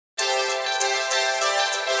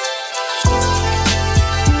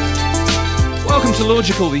Welcome to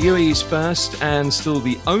Logical, the UAE's first and still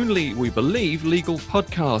the only, we believe, legal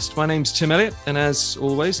podcast. My name's Tim Elliott, and as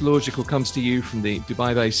always, Logical comes to you from the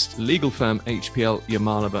Dubai-based legal firm HPL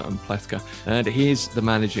Yamalova and Plethka. And here's the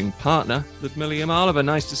managing partner, Ludmila Yamalova.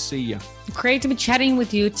 Nice to see you. Great to be chatting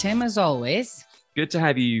with you, Tim, as always. Good to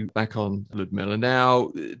have you back on, Ludmila.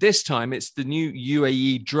 Now, this time it's the new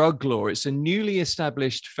UAE drug law. It's a newly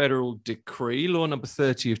established federal decree, law number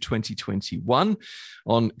 30 of 2021,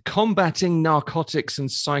 on combating narcotics and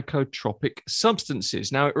psychotropic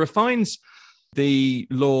substances. Now, it refines the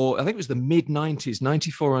law, I think it was the mid-90s,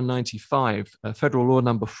 94 and 95, federal law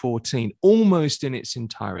number 14, almost in its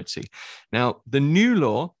entirety. Now, the new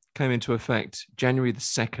law came into effect January the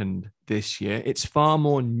 2nd this year. It's far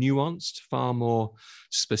more nuanced, far more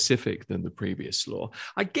specific than the previous law.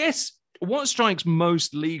 I guess what strikes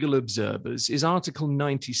most legal observers is Article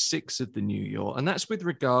 96 of the new law, and that's with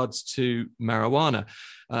regards to marijuana.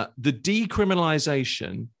 The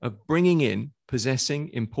decriminalization of bringing in, possessing,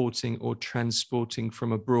 importing, or transporting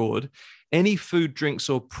from abroad any food, drinks,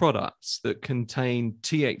 or products that contain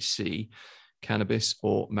THC, cannabis,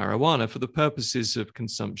 or marijuana for the purposes of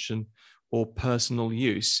consumption or personal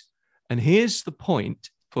use. And here's the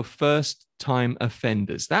point for first-time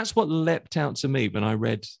offenders. That's what leapt out to me when I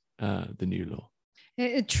read the new law.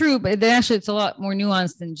 True, but actually it's a lot more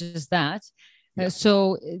nuanced than just that. Yeah.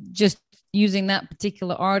 So just using that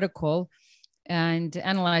particular article and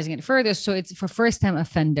analyzing it further, so it's for first-time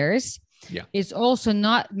offenders. Yeah. It's also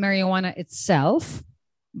not marijuana itself,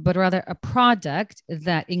 but rather a product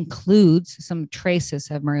that includes some traces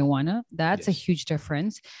of marijuana. That's a huge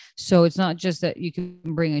difference. So it's not just that you can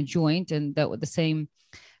bring a joint and that with the same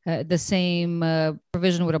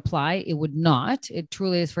provision would apply. It would not. It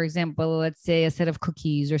truly is, for example, let's say a set of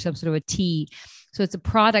cookies or some sort of a tea. So it's a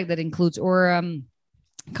product that includes, or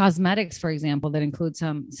cosmetics, for example, that includes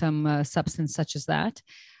some substance such as that.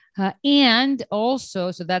 And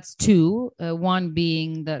also, so that's two, one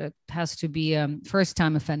being that it has to be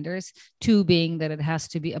first-time offenders, two being that it has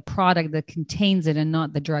to be a product that contains it and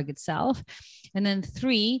not the drug itself. And then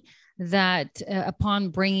three, that upon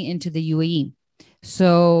bringing into the UAE.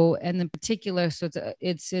 So, and in particular, so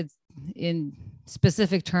it's in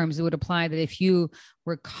specific terms, it would apply that if you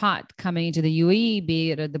were caught coming into the UAE,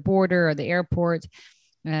 be it at the border or the airport,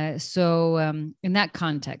 in that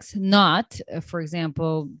context, not, for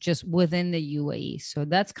example, just within the UAE. So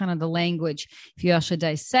that's kind of the language. If you actually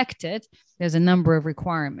dissect it, there's a number of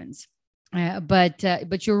requirements. But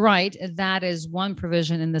you're right. That is one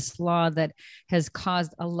provision in this law that has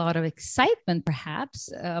caused a lot of excitement,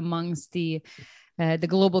 perhaps, amongst the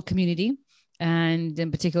global community. And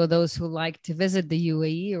in particular, those who like to visit the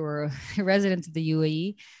UAE or residents of the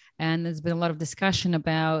UAE. And there's been a lot of discussion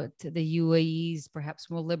about the UAE's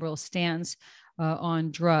perhaps more liberal stance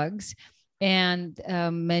on drugs, and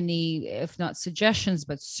many, if not suggestions,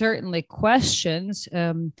 but certainly questions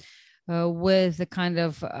with a kind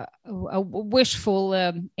of a wishful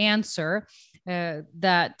answer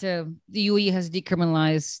that the UAE has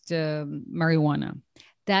decriminalized marijuana.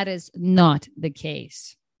 That is not the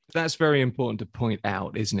case. That's very important to point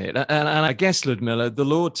out, isn't it? And I guess, Ludmila, the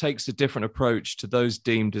law takes a different approach to those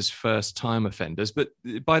deemed as first-time offenders. But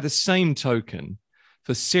by the same token,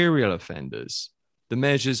 for serial offenders, the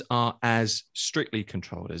measures are as strictly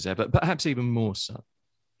controlled as ever, perhaps even more so.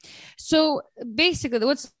 So basically,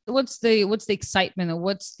 what's the excitement, or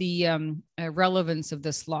what's the relevance of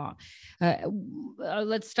this law?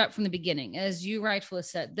 Let's start from the beginning. As you rightfully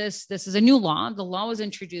said, this is a new law. The law was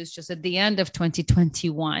introduced just at the end of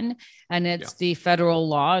 2021, and it's the federal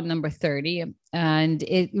law number 30, and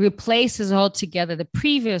it replaces altogether the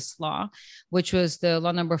previous law, which was the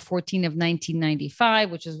law number 14 of 1995,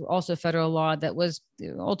 which is also a federal law that was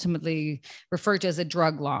ultimately referred to as a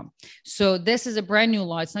drug law. So this is a brand new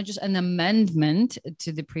law. It's not just an amendment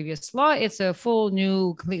to the previous law. It's a full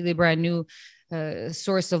new, completely brand new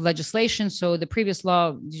source of legislation. So the previous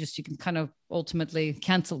law, you can kind of ultimately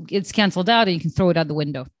it's canceled out, and you can throw it out the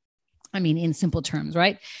window. I mean, in simple terms,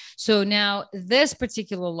 right? So now this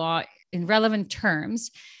particular law, in relevant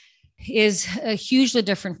terms, is hugely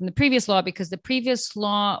different from the previous law, because the previous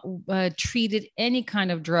law treated any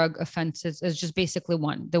kind of drug offenses as just basically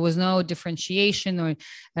one. There was no differentiation or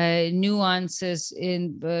nuances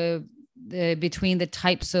in between the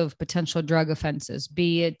types of potential drug offenses,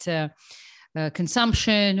 be it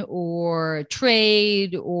consumption or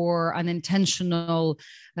trade or unintentional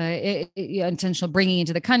intentional bringing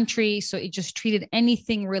into the country. So it just treated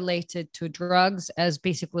anything related to drugs as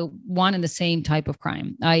basically one and the same type of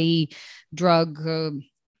crime, i.e. drug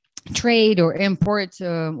trade or import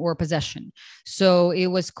or possession. So it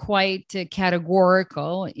was quite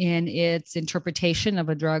categorical in its interpretation of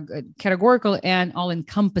a drug, categorical and all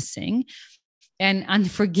encompassing and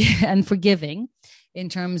unforgiving in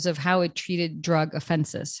terms of how it treated drug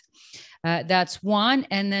offenses. That's one.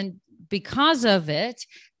 And then because of it,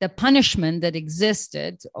 the punishment that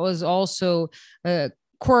existed was also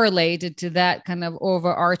correlated to that kind of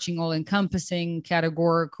overarching, all-encompassing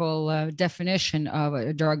categorical definition of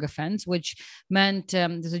a drug offense, which meant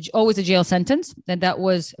there's always a jail sentence, and that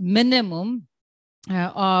was minimum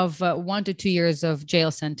of 1 to 2 years of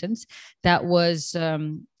jail sentence. That was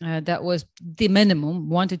the minimum,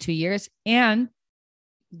 1 to 2 years, and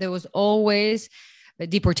there was always a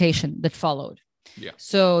deportation that followed. Yeah.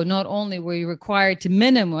 So not only were you required to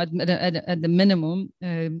at the minimum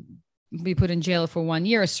be put in jail for 1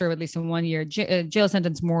 year, serve at least a 1 year jail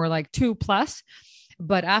sentence, more like 2+.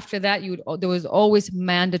 But after that, there was always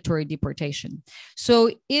mandatory deportation.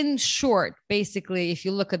 So in short, basically, if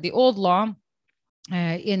you look at the old law,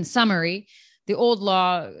 in summary, the old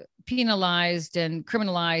law penalized and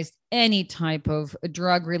criminalized any type of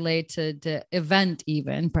drug-related event,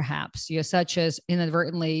 even perhaps, such as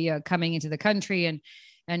inadvertently coming into the country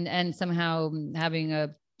and somehow having a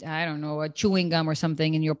chewing gum or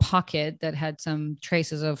something in your pocket that had some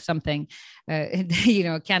traces of something,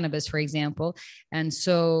 cannabis, for example. And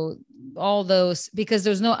so all those, because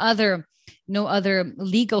there's no other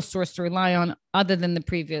legal source to rely on other than the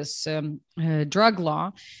previous drug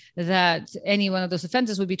law, that any one of those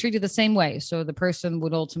offenses would be treated the same way. So the person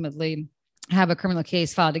would ultimately have a criminal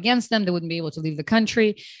case filed against them. They wouldn't be able to leave the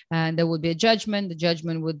country, and there would be a judgment. The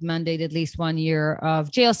judgment would mandate at least 1 year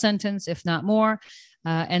of jail sentence, if not more.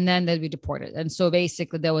 And then they'd be deported. And so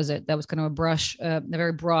basically that was kind of a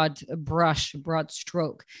very broad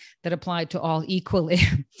stroke that applied to all equally.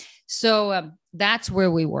 So that's where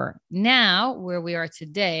we were. Now, where we are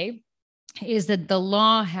today is that the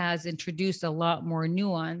law has introduced a lot more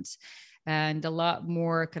nuance and a lot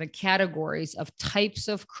more kind of categories of types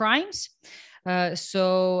of crimes.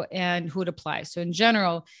 And who it applies. So in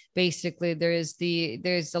general, basically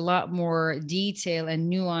there's a lot more detail and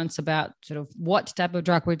nuance about sort of what type of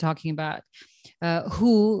drug we're talking about,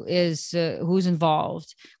 who's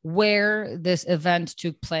involved, where this event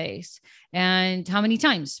took place, and how many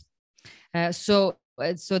times. So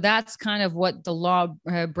that's kind of what the law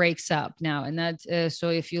breaks up now. And that so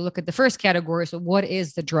if you look at the first category, so what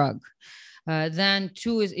is the drug? Then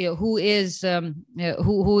 2 is who is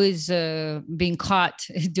being caught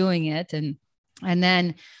doing it, and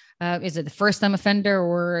then is it the first time offender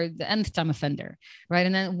or the nth time offender, right?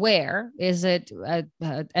 And then where is it?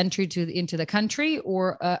 Entry into the country,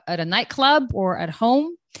 or at a nightclub, or at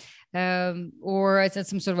home, or at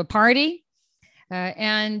some sort of a party,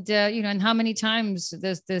 and how many times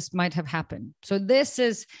this might have happened. So this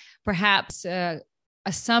is perhaps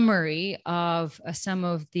a summary of some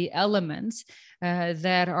of the elements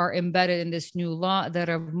that are embedded in this new law that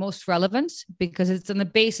are most relevant, because it's on the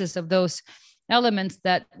basis of those elements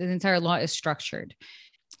that the entire law is structured.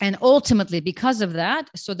 And ultimately, because of that,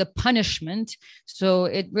 so the punishment, so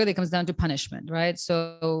it really comes down to punishment, right?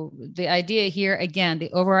 So the idea here, again, the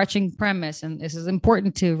overarching premise, and this is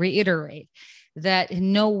important to reiterate, that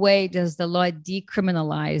in no way does the law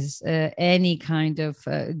decriminalize any kind of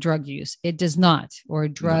drug use. It does not, or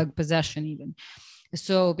drug possession even.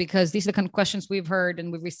 So because these are the kind of questions we've heard and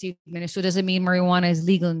we've received. So does it mean marijuana is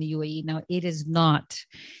legal in the UAE? Now, it is not.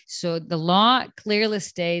 So the law clearly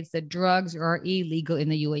states that drugs are illegal in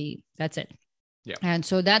the UAE. That's it. Yeah. And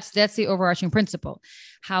so that's the overarching principle.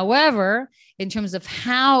 However, in terms of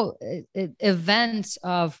how events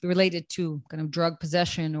related to kind of drug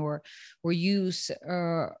possession or use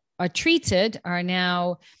are treated are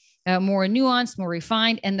now more nuanced, more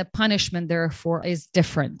refined, and the punishment therefore is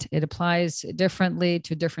different. It applies differently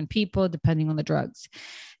to different people depending on the drugs.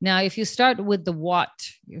 Now, if you start with the what,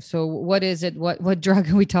 so what is it? What drug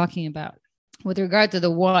are we talking about? With regard to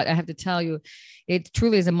the what, I have to tell you, it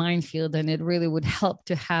truly is a minefield, and it really would help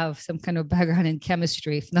to have some kind of background in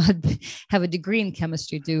chemistry, if not have a degree in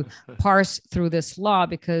chemistry, to parse through this law,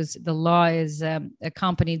 because the law is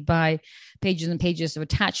accompanied by pages and pages of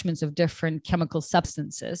attachments of different chemical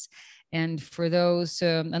substances. And for those,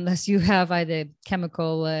 unless you have either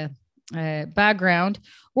chemical background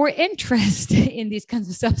or interest in these kinds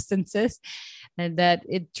of substances, and that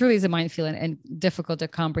it truly is a minefield and difficult to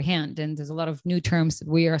comprehend. And there's a lot of new terms that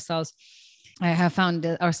we ourselves have found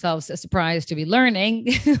ourselves surprised to be learning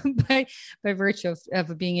by virtue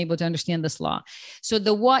of being able to understand this law. So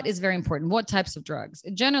the what is very important. What types of drugs?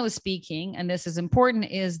 Generally speaking, and this is important,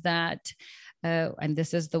 is that and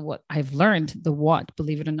this is what I've learned,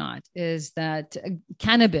 believe it or not, is that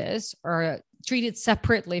cannabis are treated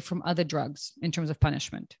separately from other drugs in terms of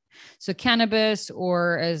punishment. So cannabis,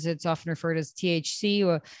 or as it's often referred as THC,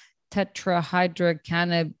 or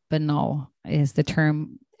tetrahydrocannabinol is the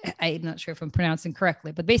term. I'm not sure if I'm pronouncing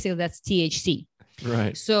correctly, but basically that's THC.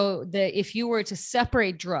 Right. So if you were to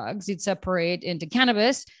separate drugs, you'd separate into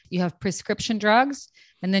cannabis, you have prescription drugs,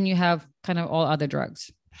 and then you have kind of all other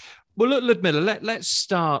drugs. Well, look, Ludmila, let's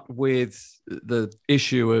start with the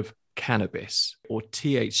issue of cannabis or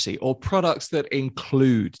THC or products that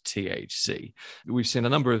include THC. We've seen a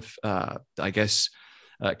number of,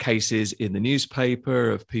 cases in the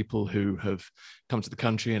newspaper of people who have come to the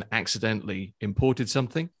country and accidentally imported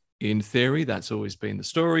something. In theory, that's always been the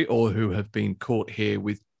story, or who have been caught here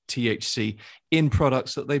with THC in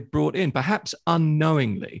products that they brought in, perhaps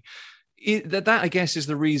unknowingly. That, I guess, is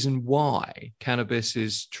the reason why cannabis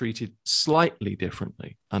is treated slightly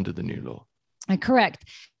differently under the new law. Correct.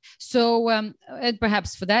 So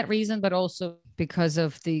perhaps for that reason, but also because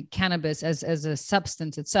of the cannabis as a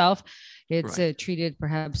substance itself, it's treated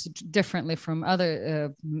perhaps differently from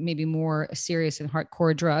other, maybe more serious and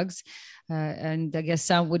hardcore drugs. And I guess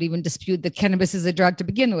some would even dispute that cannabis is a drug to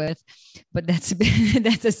begin with, but that's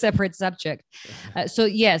a separate subject. So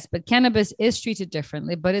yes, but cannabis is treated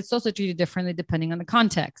differently, but it's also treated differently depending on the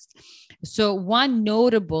context. So one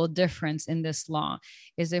notable difference in this law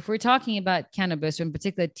is if we're talking about cannabis, or in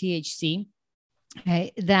particular THC,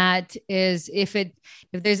 that is if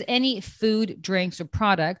there's any food, drinks, or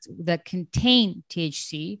product that contain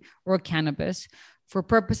THC or cannabis for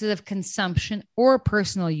purposes of consumption or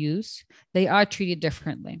personal use, they are treated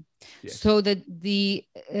differently. Yes. So the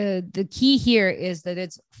key here is that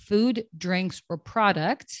it's food, drinks, or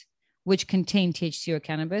product which contain THC or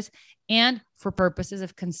cannabis, and for purposes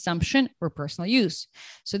of consumption or personal use.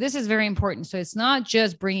 So this is very important. So it's not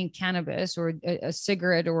just bringing cannabis or a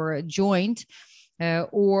cigarette or a joint,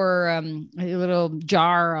 or a little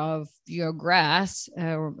jar of grass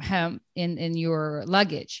or hemp in your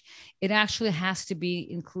luggage. It actually has to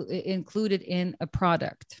be included in a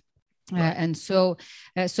product. Right. And so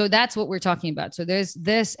that's what we're talking about. So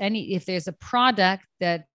if there's a product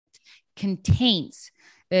that contains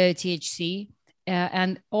THC,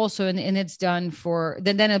 and also, and it's done for,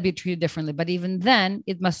 then it'll be treated differently. But even then,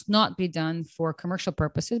 it must not be done for commercial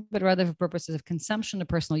purposes, but rather for purposes of consumption or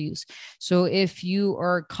personal use. So if you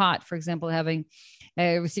are caught, for example,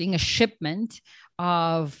 receiving a shipment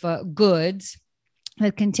of goods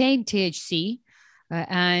that contain THC,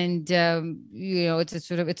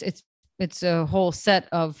 it's a whole set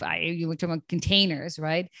of you were talking about containers,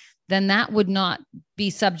 right? Then that would not be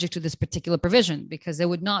subject to this particular provision because it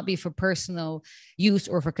would not be for personal use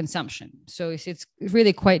or for consumption. So it's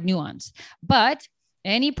really quite nuanced. But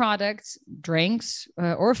any products, drinks,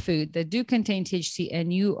 or food that do contain THC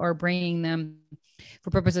and you are bringing them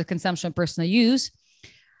for purposes of consumption and personal use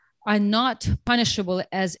are not punishable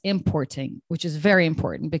as importing, which is very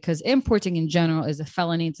important because importing in general is a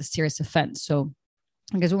felony. It's a serious offense. So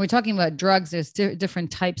because when we're talking about drugs, there's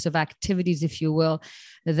different types of activities, if you will,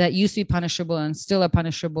 that used to be punishable and still are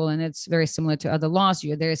punishable. And it's very similar to other laws.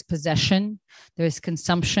 There is possession, there is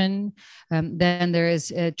consumption, then there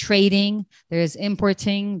is trading, there is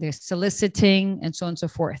importing, there's soliciting, and so on and so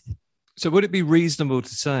forth. So would it be reasonable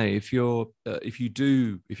to say if you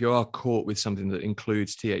are caught with something that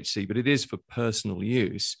includes THC, but it is for personal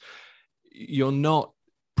use, you're not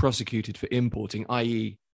prosecuted for importing,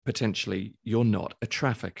 i.e., potentially you're not a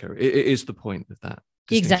trafficker? It is the point of that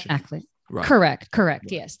distinction. Exactly. Right. Correct. Right.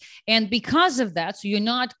 Yes. And because of that, so you're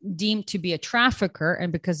not deemed to be a trafficker.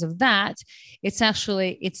 And because of that, it's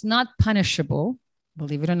not punishable,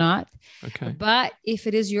 believe it or not. Okay. But if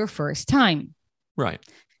it is your first time. Right.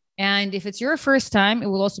 And if it's your first time, it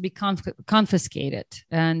will also be confiscated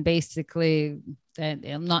and basically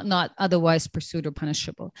not otherwise pursued or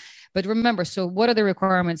punishable. But remember, so what are the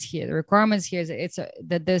requirements here? The requirements here is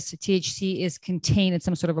that this THC is contained in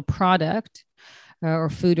some sort of a product or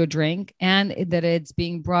food or drink, and that it's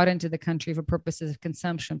being brought into the country for purposes of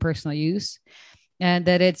consumption, personal use, and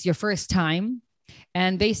that it's your first time.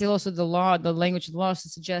 And basically also the language of the law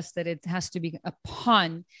suggests that it has to be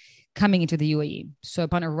upon coming into the UAE. So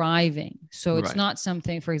upon arriving. So it's not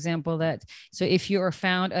something, for example, so if you are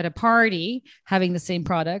found at a party having the same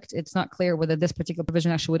product, it's not clear whether this particular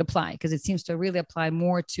provision actually would apply, because it seems to really apply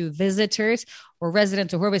more to visitors or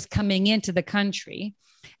residents or whoever is coming into the country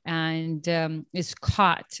and is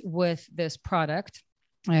caught with this product.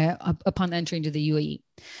 upon entering to the UAE.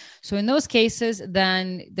 So in those cases,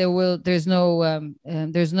 then there's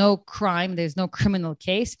no crime, there's no criminal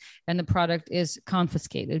case, and the product is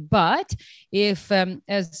confiscated. But if,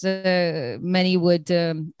 as many would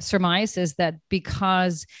surmise, is that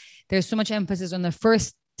because there's so much emphasis on the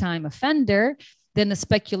first time offender, then the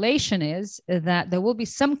speculation is that there will be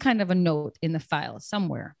some kind of a note in the file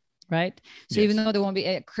somewhere. Right. So even though there won't be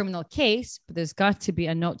a criminal case, but there's got to be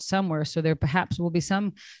a note somewhere. So there perhaps will be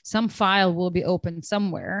some file will be opened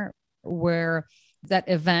somewhere where that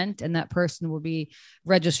event and that person will be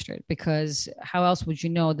registered, because how else would you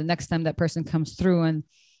know the next time that person comes through and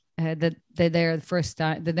that they're the first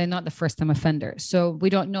time, that they're not the first time offender. So we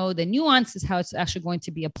don't know the nuances, how it's actually going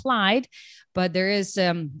to be applied, but there is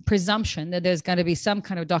presumption that there's going to be some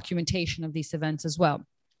kind of documentation of these events as well.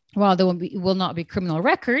 While there will not be criminal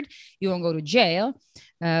record, you won't go to jail,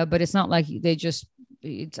 but it's not like they just,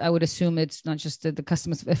 I would assume it's not just that the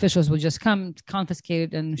customs officials will just come,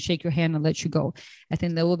 confiscate it and shake your hand and let you go. I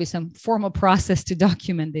think there will be some formal process to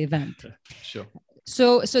document the event. Sure.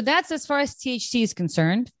 So that's as far as THC is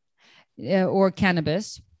concerned, or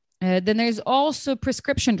cannabis. Then there's also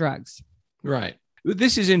prescription drugs. Right.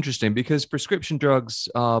 This is interesting because prescription drugs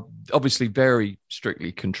are obviously very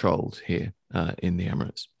strictly controlled here in the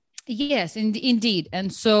Emirates. Yes, indeed.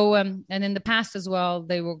 And so, and in the past as well,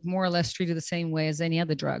 they were more or less treated the same way as any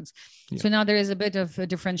other drugs. Yeah. So now there is a bit of a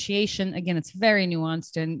differentiation. Again, it's very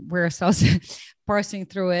nuanced and we're ourselves parsing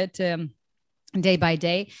through it day by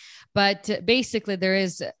day. But basically, there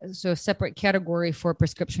is a separate category for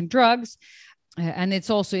prescription drugs. And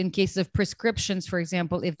it's also in cases of prescriptions, for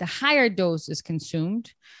example, if the higher dose is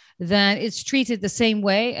consumed, then it's treated the same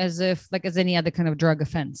way as any other kind of drug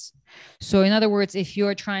offense. So in other words, if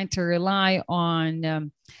you're trying to rely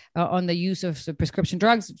on the use of prescription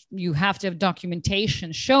drugs, you have to have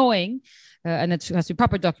documentation showing, and it has to be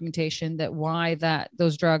proper documentation that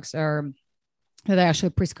those drugs are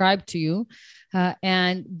actually prescribed to you.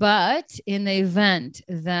 But in the event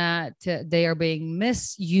that they are being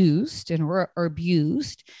misused or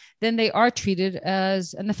abused, then they are treated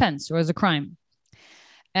as an offense or as a crime.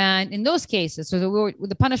 And in those cases, so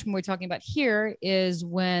the punishment we're talking about here is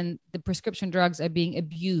when the prescription drugs are being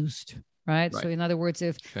abused, right? So in other words,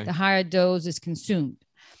 if the higher dose is consumed,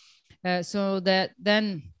 so that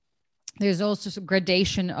then there's also some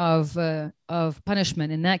gradation of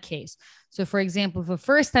punishment in that case. So for example, for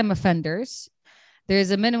first-time offenders,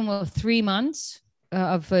 there's a minimum of 3 months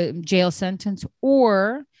of a jail sentence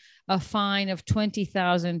or a fine of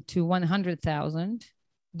 20,000 to 100,000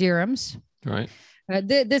 dirhams. Right.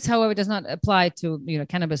 This, however, does not apply to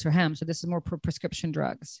cannabis or hemp. So this is more for prescription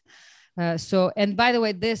drugs. And by the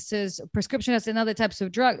way, this is prescription as another types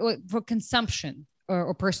of drug for consumption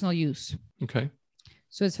or personal use. Okay.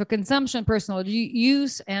 So it's for consumption, personal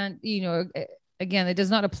use, and again, it does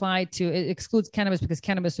not apply to. It excludes cannabis because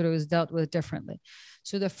cannabis sort of is dealt with differently.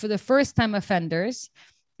 So for the first-time offenders,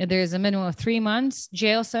 there is a minimum of 3 months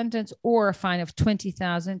jail sentence or a fine of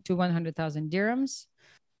 20,000 to 100,000 dirhams.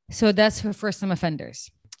 So that's for first-time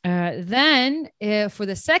offenders. Then for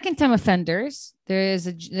the second-time offenders, there is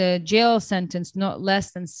a jail sentence not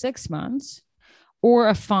less than 6 months or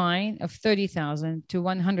a fine of 30,000 to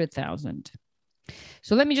 100,000.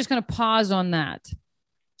 So let me just kind of pause on that.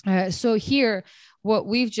 So here, what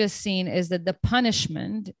we've just seen is that the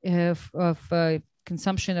punishment of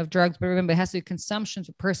consumption of drugs, but remember, it has to be consumption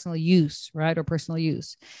for personal use, right? Or personal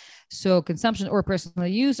use. So consumption or personal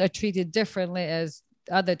use are treated differently as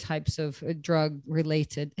other types of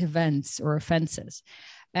drug-related events or offenses.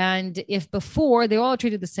 And if before they all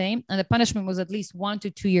treated the same and the punishment was at least 1 to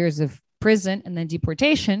 2 years of prison and then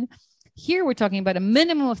deportation, here we're talking about a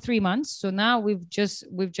minimum of 3 months. So now we've just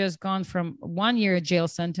gone from 1 year jail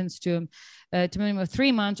sentence to a minimum of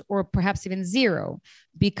 3 months, or perhaps even 0,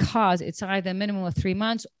 because it's either a minimum of 3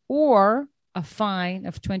 months or a fine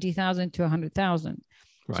of 20,000 to 100,000.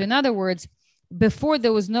 Right. So in other words, before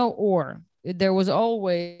there was no or. There was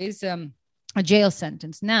always a jail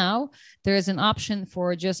sentence. Now there is an option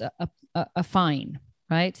for just a fine,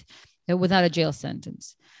 right? Without a jail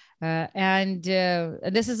sentence. And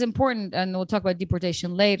this is important, and we'll talk about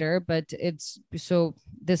deportation later, but this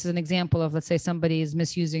is an example of, let's say somebody is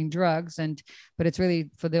misusing drugs, but it's really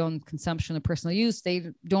for their own consumption or personal use. They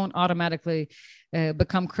don't automatically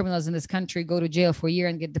become criminals in this country, go to jail for a year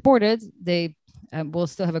and get deported. They will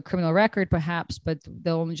still have a criminal record perhaps, but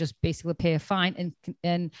they'll only just basically pay a fine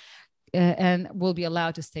and will be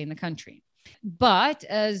allowed to stay in the country. But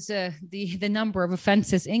as the number of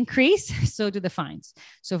offenses increase, so do the fines.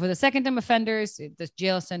 So for the second-time offenders, the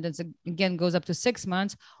jail sentence again goes up to 6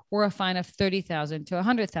 months or a fine of 30,000 to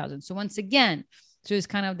 100,000. So once again, So it's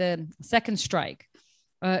kind of the second strike.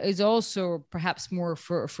 Is also perhaps more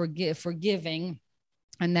forgiving.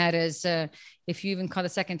 And that is, if you even caught a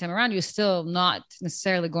second time around, you're still not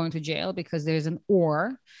necessarily going to jail, because there's an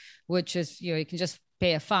or, which is, you can just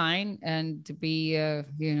pay a fine and be,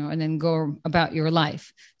 and then go about your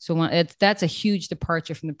life. So that's a huge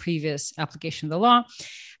departure from the previous application of the law.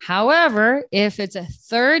 However, if it's a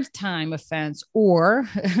third time offense or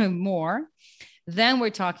more, then we're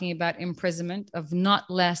talking about imprisonment of not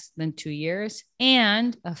less than 2 years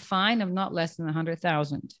and a fine of not less than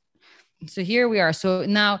 100,000. So here we are. So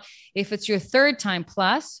now, if it's your third time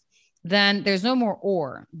plus, then there's no more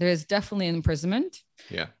or. There's definitely an imprisonment.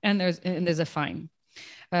 Yeah. And there's a fine.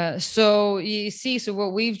 So you see, so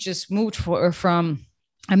what we've just moved from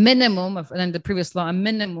a minimum of, and the previous law, a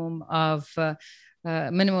minimum of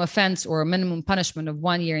minimum offense or a minimum punishment of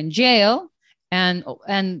 1 year in jail and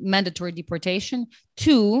mandatory deportation,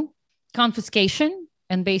 to confiscation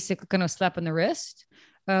and basically kind of slap on the wrist,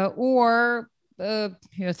 or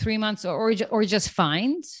 3 months, or just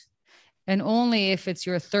fines. And only if it's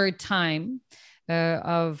your third time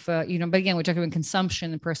but again, we're talking about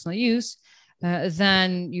consumption and personal use,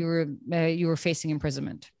 then you were facing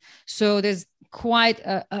imprisonment. So there's quite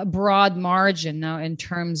a broad margin now in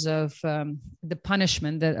terms of the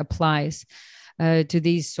punishment that applies to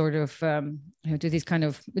these sort of to these kind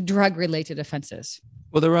of drug related offenses.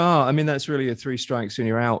 Well, there are. I mean, that's really a 3 strikes and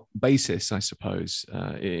you're out basis, I suppose,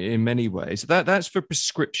 in many ways. That's for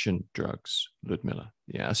prescription drugs, Ludmila.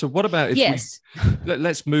 Yeah. So what about if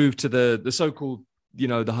let's move to the so-called,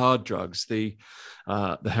 the hard drugs, the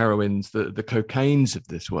heroines, the cocaines of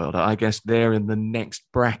this world? I guess they're in the next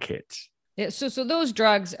bracket. Yeah, so those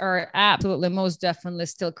drugs are absolutely, most definitely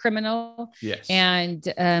still criminal. Yes. And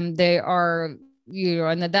they are,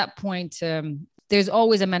 and at that point, there's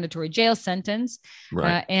always a mandatory jail sentence,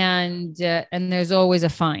 right? And there's always a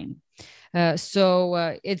fine.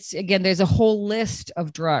 So it's, again, there's a whole list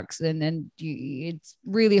of drugs, and then it's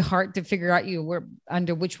really hard to figure out where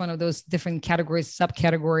under which one of those different categories,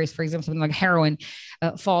 subcategories, for example, something like heroin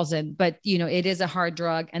falls in. But it is a hard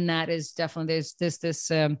drug, and that is definitely,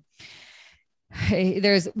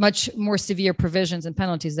 there's much more severe provisions and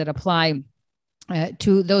penalties that apply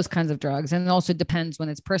to those kinds of drugs. And it also depends when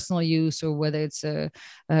it's personal use or whether it's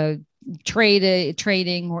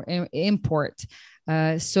trading or import.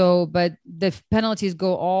 But the penalties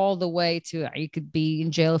go all the way to, you could be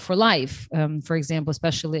in jail for life, for example,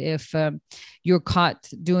 especially if you're caught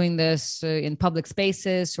doing this in public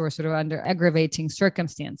spaces or sort of under aggravating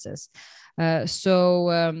circumstances. This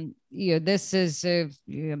is,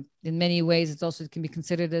 in many ways, it also can be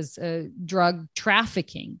considered as drug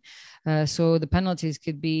trafficking. So the penalties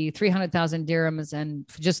could be 300,000 dirhams and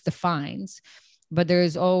just the fines, but there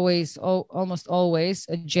is almost always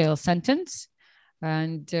a jail sentence.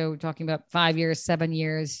 And we're talking about 5 years, 7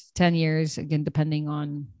 years, 10 years, again, depending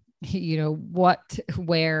on, what,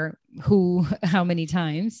 where, who, how many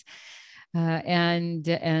times. And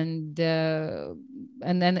then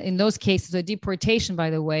in those cases, the deportation, by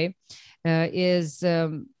the way, is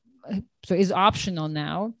optional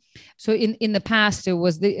now. So in the past,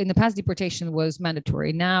 deportation was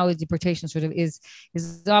mandatory. Now deportation sort of is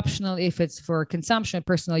optional if it's for consumption,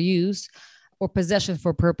 personal use, or possession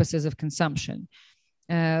for purposes of consumption.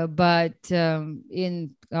 But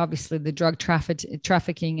in obviously the drug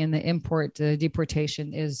trafficking and the import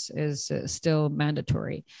deportation is still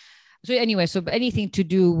mandatory. So anyway, so anything to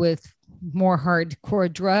do with more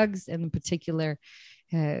hardcore drugs, and in particular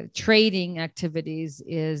trading activities,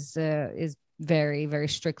 is very, very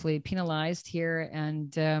strictly penalized here,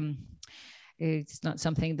 and it's not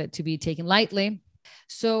something that to be taken lightly.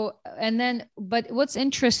 So, but what's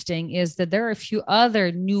interesting is that there are a few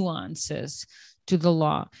other nuances to the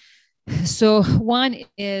law. So one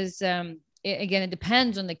is, again, it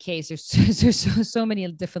depends on the case. There's so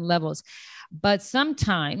many different levels. But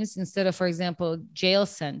sometimes, instead of, for example, jail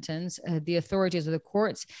sentence, the authorities or the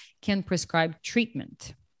courts can prescribe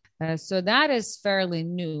treatment. So that is fairly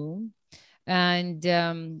new.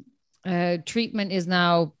 And treatment is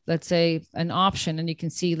now, let's say, an option. And you can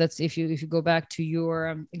see, if you go back to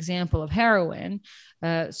your example of heroin,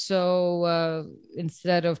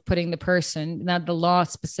 instead of putting the person, now the law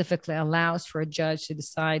specifically allows for a judge to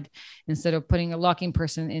decide, instead of locking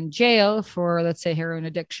person in jail for, let's say, heroin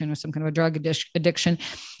addiction or some kind of a drug addiction,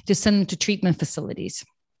 to send them to treatment facilities.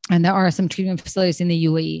 And there are some treatment facilities in the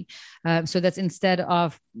UAE. So that's instead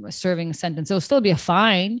of serving a sentence. It'll still be a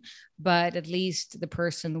fine, but at least the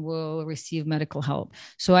person will receive medical help.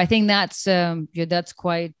 So I think that's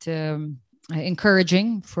quite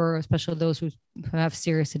encouraging for especially those who have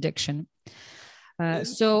serious addiction.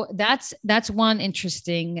 So that's one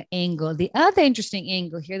interesting angle. The other interesting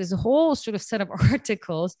angle here, there's a whole sort of set of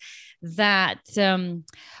articles that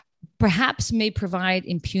perhaps may provide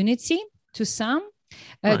impunity to some,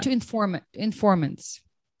 to informants.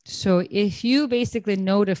 So if you basically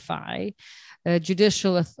notify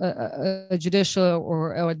judicial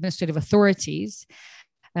or administrative authorities,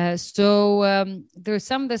 there's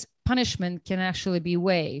some of this punishment can actually be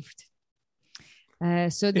waived.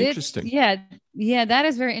 So interesting. That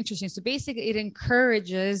is very interesting. So basically, it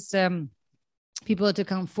encourages people to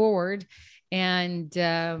come forward and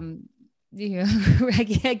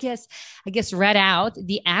I guess rat out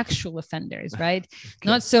the actual offenders, right? Okay.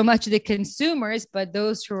 Not so much the consumers, but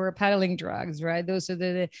those who are peddling drugs, right? Those are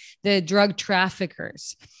the drug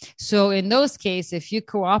traffickers. So in those cases, if you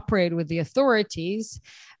cooperate with the authorities,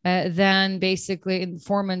 then basically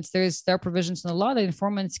informants, there are provisions in the law that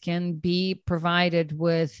informants can be provided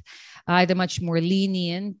with either much more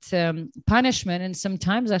lenient punishment, and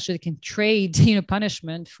sometimes actually can trade,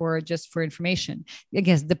 punishment for information. I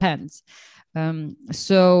guess depends. I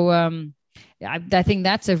think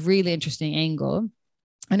that's a really interesting angle.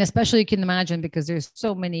 And especially you can imagine, because there's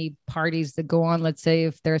so many parties that go on. Let's say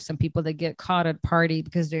if there are some people that get caught at party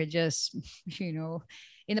because they're just,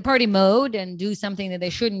 in the party mode and do something that they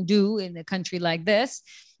shouldn't do in a country like this.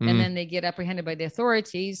 And then they get apprehended by the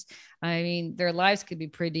authorities. I mean, their lives could be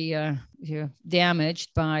pretty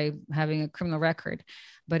damaged by having a criminal record.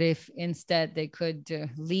 But if instead they could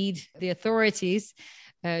lead the authorities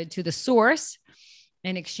to the source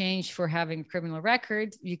in exchange for having a criminal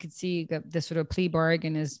record, you could see that the sort of plea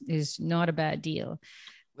bargain is not a bad deal.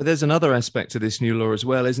 But there's another aspect to this new law as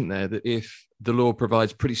well, isn't there? That if the law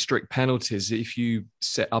provides pretty strict penalties if you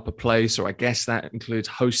set up a place, or I guess that includes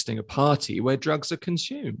hosting a party where drugs are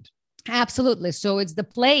consumed. Absolutely. So it's the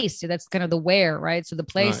place that's kind of the where, right? So the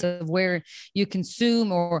place of where you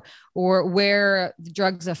consume or where the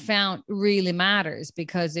drugs are found really matters,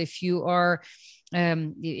 because if you are,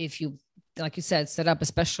 like you said, set up a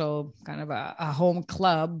special kind of a home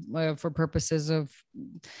club for purposes of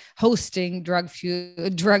hosting drug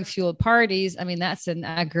fueled parties. I mean, that's an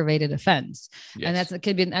aggravated offense. Yes. And it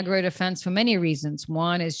could be an aggravated offense for many reasons.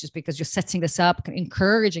 One is just because you're setting this up,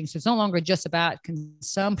 encouraging. So it's no longer just about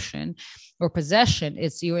consumption or possession.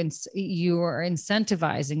 It's you are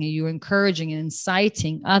incentivizing, you're encouraging and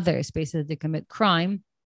inciting others basically to commit crime.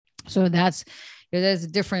 So there's a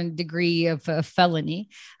different degree of felony.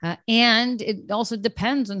 And it also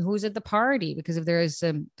depends on who's at the party, because if there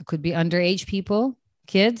could be underage people,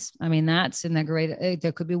 kids, I mean, that's in the great,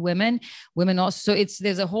 there could be women also. So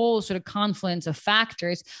there's a whole sort of confluence of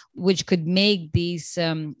factors which could make these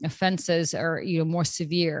offenses more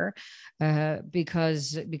severe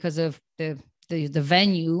because of the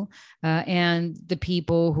venue and the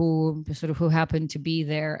people who happen to be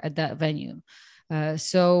there at that venue.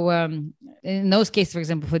 So in those cases, for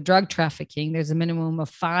example, for drug trafficking, there's a minimum of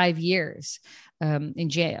 5 years in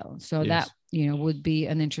jail. So yes. That, would be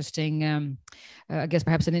an interesting, I guess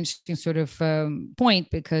perhaps an interesting sort of point,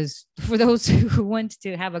 because for those who want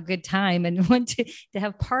to have a good time and want to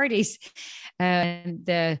have parties and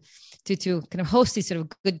to kind of host these sort of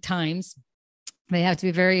good times, they have to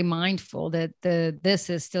be very mindful that this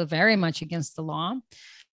is still very much against the law.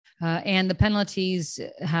 And the penalties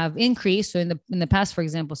have increased. So in the past, for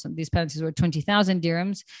example, some of these penalties were 20,000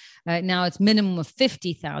 dirhams. Now it's minimum of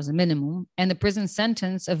 50,000 minimum, and the prison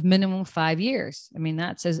sentence of minimum 5 years. I mean,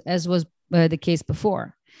 that's as was the case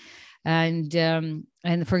before. And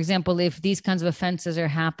for example, if these kinds of offenses are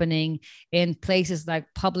happening in places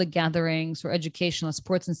like public gatherings or educational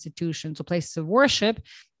sports institutions or places of worship,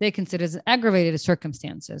 they consider as aggravated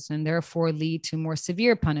circumstances and therefore lead to more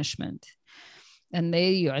severe punishment. And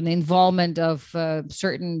the involvement of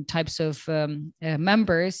certain types of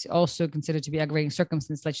members also considered to be aggravating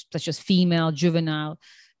circumstances, such as female, juvenile,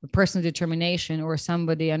 personal determination, or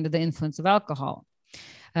somebody under the influence of alcohol.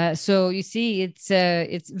 So you see,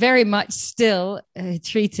 it's very much still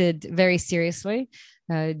treated very seriously.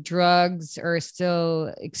 Drugs are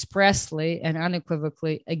still expressly and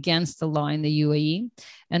unequivocally against the law in the UAE,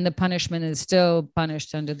 and the punishment is still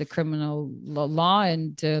punished under the criminal law,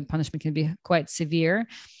 and punishment can be quite severe.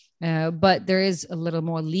 But there is a little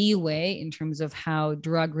more leeway in terms of how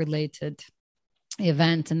drug-related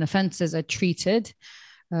events and offenses are treated,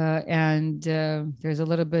 and there's a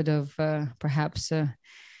little bit of perhaps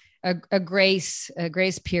a grace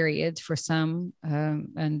period for some,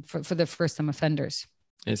 and for the first-time offenders.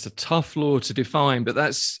 It's a tough law to define, but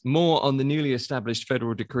that's more on the newly established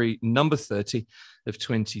Federal Decree number 30 of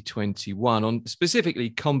 2021 on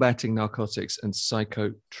specifically combating narcotics and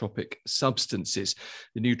psychotropic substances,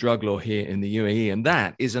 the new drug law here in the UAE. And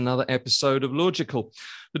that is another episode of Logical.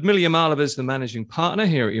 Ludmila Yamalova is the managing partner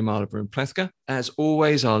here at Yamalova and Plethka. As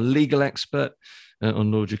always, our legal expert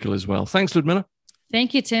on Logical as well. Thanks, Ludmila.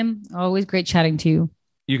 Thank you, Tim. Always great chatting to you.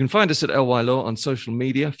 You can find us at LY Law on social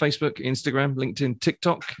media, Facebook, Instagram, LinkedIn,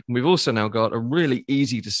 TikTok. And we've also now got a really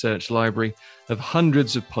easy to search library of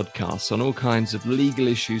hundreds of podcasts on all kinds of legal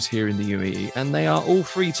issues here in the UAE, and they are all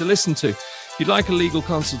free to listen to. If you'd like a legal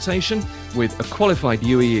consultation with a qualified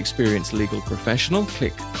UAE experienced legal professional,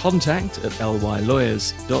 click contact at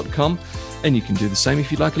lylawyers.com. And you can do the same if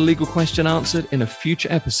you'd like a legal question answered in a future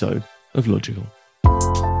episode of Logical.